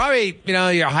then, you probably,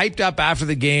 you're hyped up after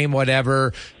the game,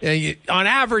 whatever. On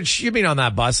average, you've been on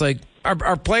that bus.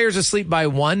 Are players asleep by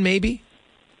 1, maybe?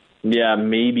 Yeah,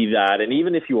 maybe that. And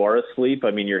even if you are asleep,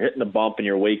 I mean, you're hitting the bump and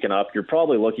you're waking up, you're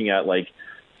probably looking at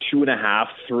 2.5,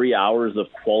 3 hours of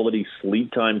quality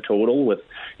sleep time total with,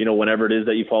 whenever it is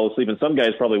that you fall asleep. And some guys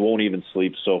probably won't even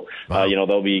sleep. So, wow.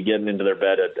 They'll be getting into their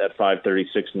bed at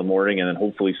 5:36 in the morning and then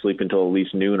hopefully sleep until at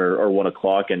least noon or 1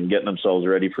 o'clock and getting themselves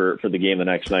ready for the game the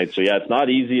next night. So, yeah, it's not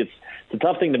easy. It's a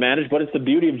tough thing to manage, but it's the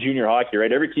beauty of junior hockey,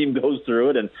 right? Every team goes through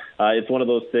it, and it's one of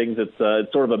those things. It's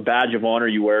sort of a badge of honor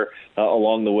you wear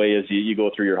along the way as you go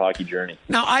through your hockey journey.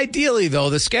 Now, ideally, though,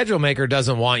 the schedule maker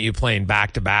doesn't want you playing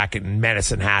back-to-back in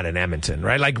Medicine Hat and Edmonton,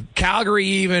 right? Like Calgary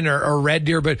even or Red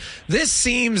Deer, but this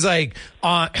seems like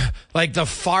the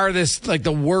farthest, like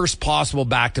the worst possible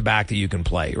back-to-back that you can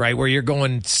play, right? Where you're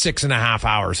going 6.5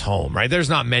 hours home, right? There's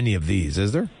not many of these,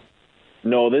 is there?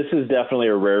 No, this is definitely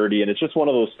a rarity, and it's just one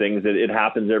of those things that it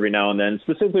happens every now and then,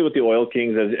 specifically with the Oil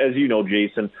Kings. As you know,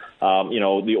 Jason,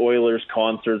 the Oilers,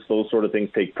 concerts, those sort of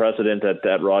things take precedent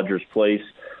at Rogers Place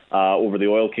over the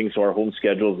Oil Kings, so our home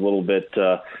schedule is a little bit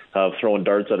of throwing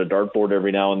darts at a dartboard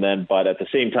every now and then. But at the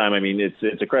same time, I mean,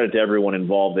 it's a credit to everyone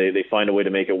involved. They find a way to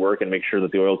make it work and make sure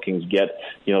that the Oil Kings get,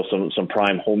 some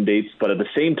prime home dates. But at the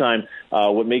same time,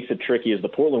 what makes it tricky is the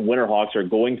Portland Winterhawks are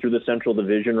going through the Central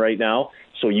Division right now.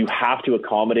 So you have to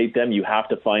accommodate them. You have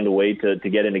to find a way to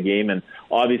get in a game. And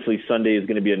obviously Sunday is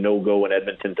going to be a no-go in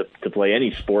Edmonton to play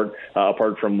any sport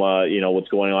apart from, what's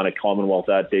going on at Commonwealth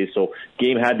that day. So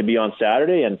game had to be on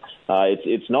Saturday. And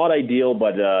it's not ideal,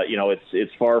 but,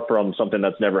 it's far from something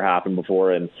that's never happened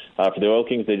before. And for the Oil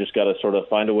Kings, they just got to sort of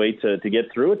find a way to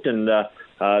get through it and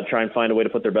try and find a way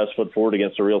to put their best foot forward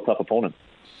against a real tough opponent.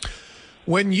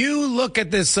 When you look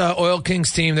at this Oil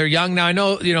Kings team, they're young now. I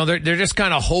know, they're just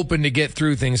kind of hoping to get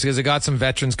through things because they got some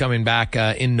veterans coming back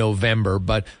in November.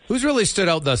 But who's really stood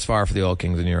out thus far for the Oil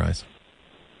Kings in your eyes?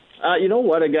 You know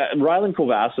what? Rylan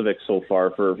Kovacevic so far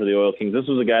for the Oil Kings. This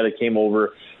was a guy that came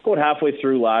over about halfway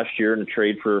through last year in a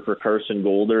trade for Carson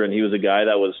Golder, and he was a guy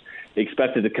that was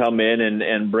expected to come in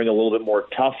and bring a little bit more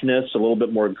toughness, a little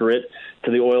bit more grit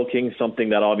to the Oil Kings, something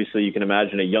that obviously you can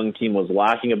imagine a young team was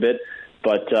lacking a bit.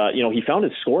 But, he found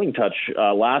his scoring touch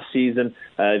last season,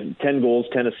 10 goals,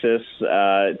 10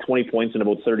 assists, 20 points in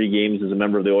about 30 games as a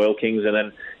member of the Oil Kings. And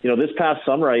then, this past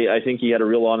summer, I think he had a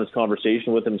real honest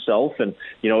conversation with himself. And,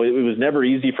 it was never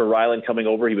easy for Rylan coming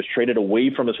over. He was traded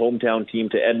away from his hometown team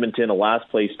to Edmonton, a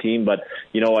last-place team. But,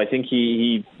 I think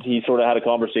he sort of had a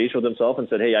conversation with himself and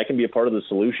said, hey, I can be a part of the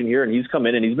solution here. And he's come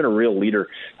in and he's been a real leader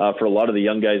for a lot of the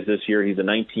young guys this year. He's a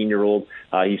 19-year-old.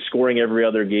 He's scoring every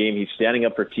other game. He's standing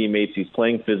up for teammates. He's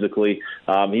playing physically.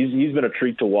 He's been a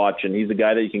treat to watch, and he's a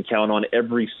guy that you can count on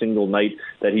every single night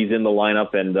that he's in the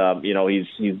lineup. And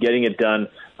he's getting it done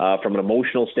from an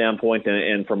emotional standpoint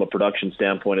and from a production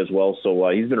standpoint as well. So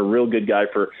he's been a real good guy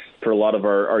for a lot of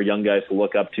our young guys to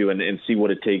look up to and see what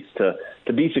it takes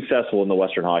to be successful in the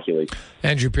Western Hockey League.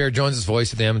 Andrew Pierre-Jones'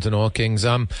 voice of the Edmonton Oil Kings.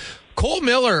 Cole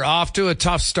Miller off to a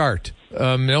tough start.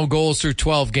 No goals through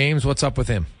 12 games. What's up with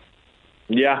him?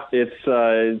 Yeah,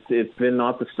 it's been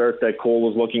not the start that Cole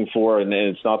was looking for, and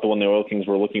it's not the one the Oil Kings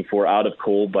were looking for out of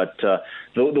Cole. But the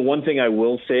one thing I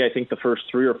will say, I think the first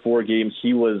 3 or 4 games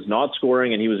he was not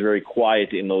scoring, and he was very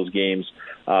quiet in those games,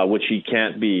 which he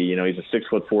can't be. He's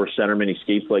a 6'4" centerman. He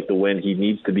skates like the wind. He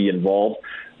needs to be involved.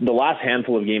 The last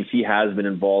handful of games he has been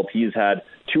involved. He's had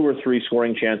 2 or 3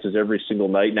 scoring chances every single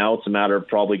night. Now it's a matter of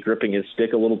probably gripping his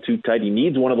stick a little too tight. He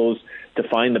needs one of those to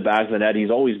find the back of the net. He's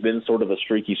always been sort of a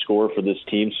streaky scorer for this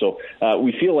team. So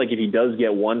we feel like if he does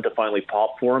get one to finally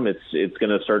pop for him, it's going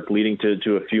to start leading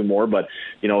to a few more. But,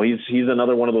 he's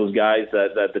another one of those guys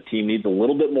that the team needs a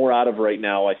little bit more out of right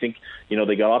now. I think,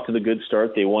 they got off to the good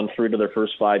start. They won 3 to their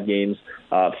first 5 games.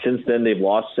 Since then, they've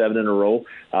lost 7 in a row.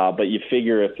 But you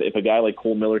figure if a guy like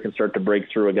Cole Miller can start to break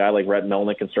through, a guy like Rhett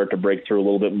Melnick can start to break through a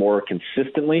little bit more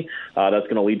consistently, that's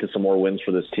going to lead to some more wins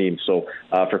for this team. So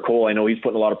for Cole, I know he's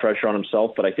putting a lot of pressure on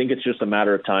himself, but I think it's just a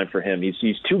matter of time for him.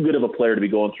 He's too good of a player to be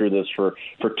going through this for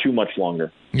too much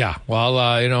longer. Yeah, well,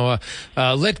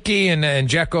 Litke and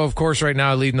Jekko, of course, right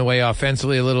now leading the way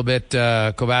offensively a little bit.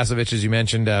 Kovacevic, as you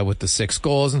mentioned, with the 6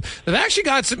 goals. And they've actually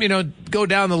got some, go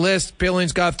down the list.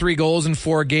 Pilling's got 3 goals in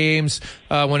 4 games.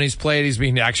 When he's played, he's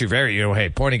been actually very,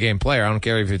 point-a-game player. I don't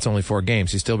care if it's only 4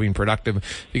 games. He's still being productive.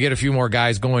 You get a few more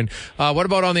guys going. What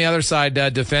about on the other side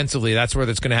defensively? That's where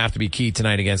that's going to have to be key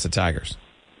tonight against the Tigers.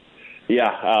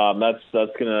 Yeah,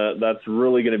 that's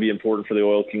really gonna be important for the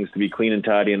Oil Kings to be clean and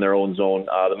tidy in their own zone.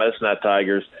 The Medicine Hat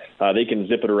Tigers, they can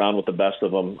zip it around with the best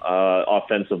of them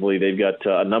offensively. They've got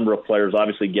a number of players.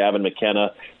 Obviously, Gavin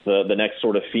McKenna, the next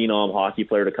sort of phenom hockey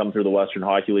player to come through the Western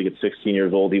Hockey League at 16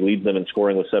 years old. He leads them in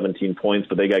scoring with 17 points.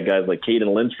 But they got guys like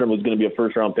Caden Lindstrom, who's going to be a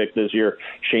first-round pick this year.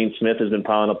 Shane Smith has been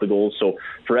piling up the goals. So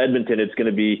for Edmonton, it's going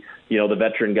to be the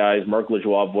veteran guys, Mark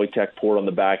Lajoie, Wojtek Port on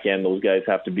the back end. Those guys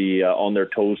have to be on their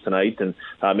toes tonight and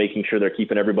making sure they're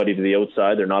keeping everybody to the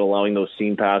outside. They're not allowing those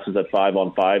seam passes at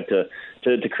 5-on-5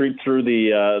 to creep through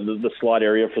the slot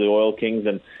area for the Oil Kings.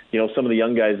 And some of the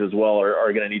young guys as well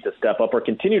are going to need to step up or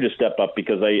continue to step up,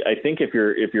 because I think if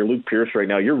you're Luke Pierce right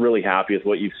now, you're really happy with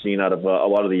what you've seen out of a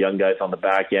lot of the young guys on the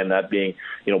back end, that being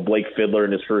Blake Fiddler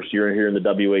in his first year here in the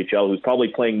WHL, who's probably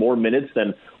playing more minutes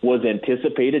than was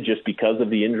anticipated just because of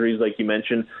the injuries, like you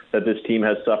mentioned, that this team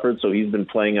has suffered. So he's been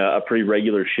playing a pretty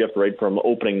regular shift right from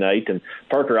opening night. And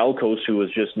Parker Alkos, who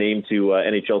was just named to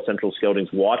NHL Central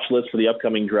Scouting's watch list for the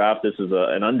upcoming draft. This is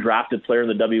an undrafted player in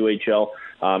the WHL,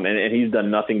 and he's done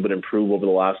nothing but improve over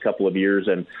the last couple of years,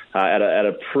 and at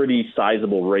a pretty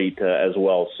sizable rate as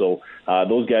well. So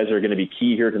those guys are going to be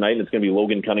key here tonight, and it's going to be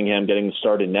Logan Cunningham getting the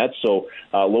start in net. So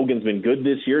Logan's been good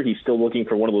this year. He's still looking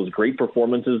for one of those great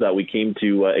performances that we came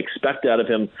to expect out of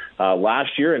him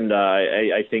last year, and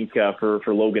I think for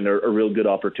Logan, a real good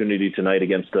opportunity tonight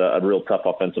against a real tough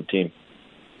offensive team.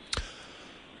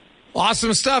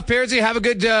 Awesome stuff, Pearsy. Have a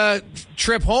good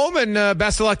trip home, and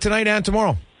best of luck tonight and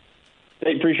tomorrow.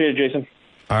 Hey, appreciate it, Jason.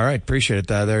 All right, appreciate it.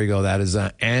 There you go. That is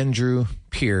Andrew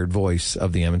Peard, voice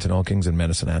of the Edmonton Oil Kings and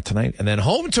Medicine Hat tonight. And then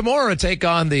home tomorrow to take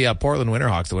on the Portland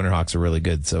Winterhawks. The Winterhawks are really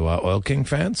good. So Oil King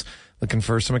fans looking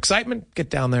for some excitement,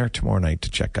 get down there tomorrow night to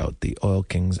check out the Oil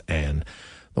Kings and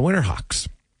the Winterhawks.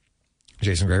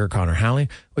 Jason Gregor, Connor Halley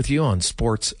with you on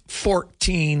Sports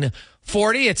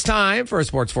 1440. It's time for a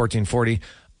Sports 1440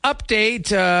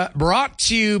 update brought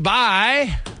to you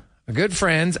by our good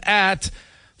friends at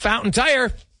Fountain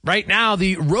Tire. Right now,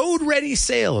 the Road Ready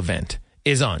Sale event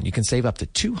is on. You can save up to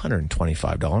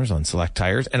 $225 on select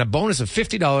tires and a bonus of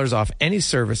 $50 off any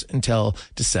service until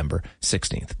December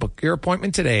 16th. Book your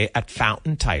appointment today at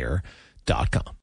fountaintire.com.